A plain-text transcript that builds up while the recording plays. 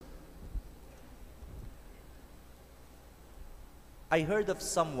I heard of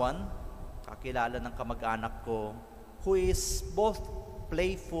someone, kakilala ng kamag-anak ko, who is both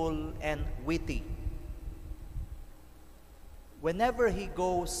playful and witty. Whenever he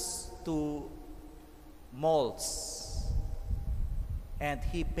goes to malls and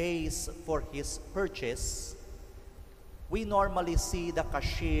he pays for his purchase, we normally see the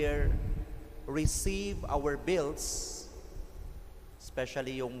cashier receive our bills,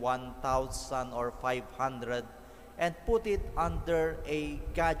 especially yung 1,000 or 500, and put it under a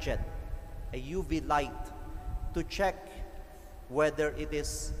gadget, a UV light, to check whether it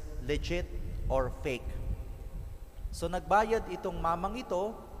is legit or fake. So nagbayad itong mamang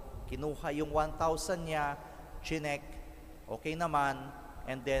ito, kinuha yung 1,000 niya, chinek, okay naman,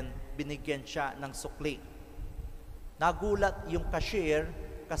 and then binigyan siya ng sukli. Nagulat yung cashier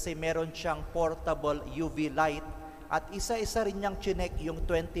kasi meron siyang portable UV light at isa-isa rin niyang chinek yung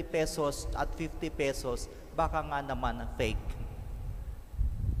 20 pesos at 50 pesos, baka nga naman fake.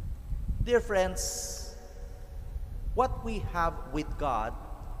 Dear friends, what we have with God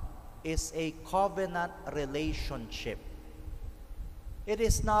is a covenant relationship. It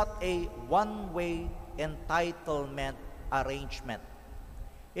is not a one-way entitlement arrangement.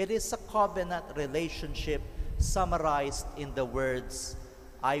 It is a covenant relationship summarized in the words,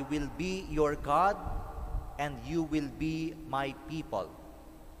 I will be your God and you will be my people.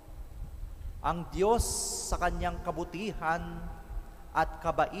 Ang Diyos sa kanyang kabutihan at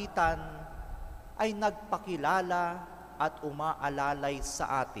kabaitan ay nagpakilala at umaalalay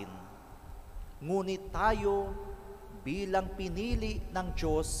sa atin. Ngunit tayo bilang pinili ng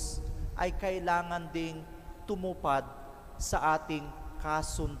Diyos ay kailangan ding tumupad sa ating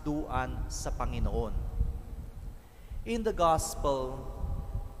kasunduan sa Panginoon. In the gospel,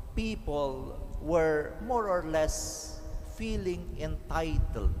 people were more or less feeling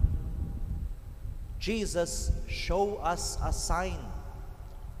entitled. Jesus show us a sign.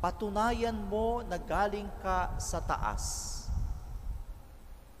 Patunayan mo na galing ka sa taas.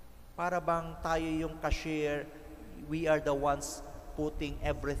 Para bang tayo yung cashier, we are the ones putting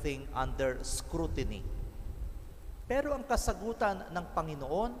everything under scrutiny. Pero ang kasagutan ng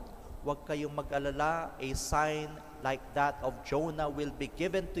Panginoon, huwag kayong mag-alala, a sign like that of Jonah will be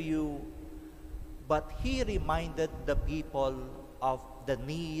given to you. But he reminded the people of the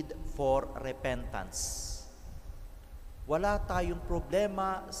need for repentance. Wala tayong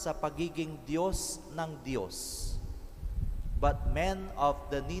problema sa pagiging Diyos ng Diyos. But men of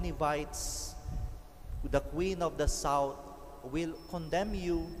the Ninevites, the queen of the south, will condemn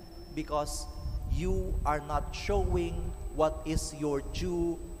you because you are not showing what is your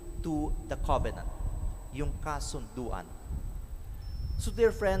due to the covenant, yung kasunduan. So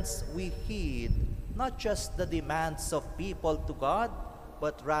dear friends, we heed not just the demands of people to God,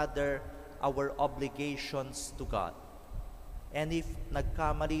 but rather our obligations to God. And if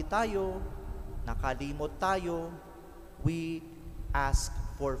nagkamali tayo, nakalimot tayo, we ask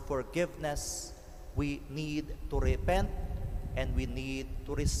for forgiveness, we need to repent, and we need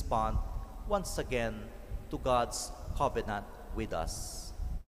to respond once again to God's covenant with us.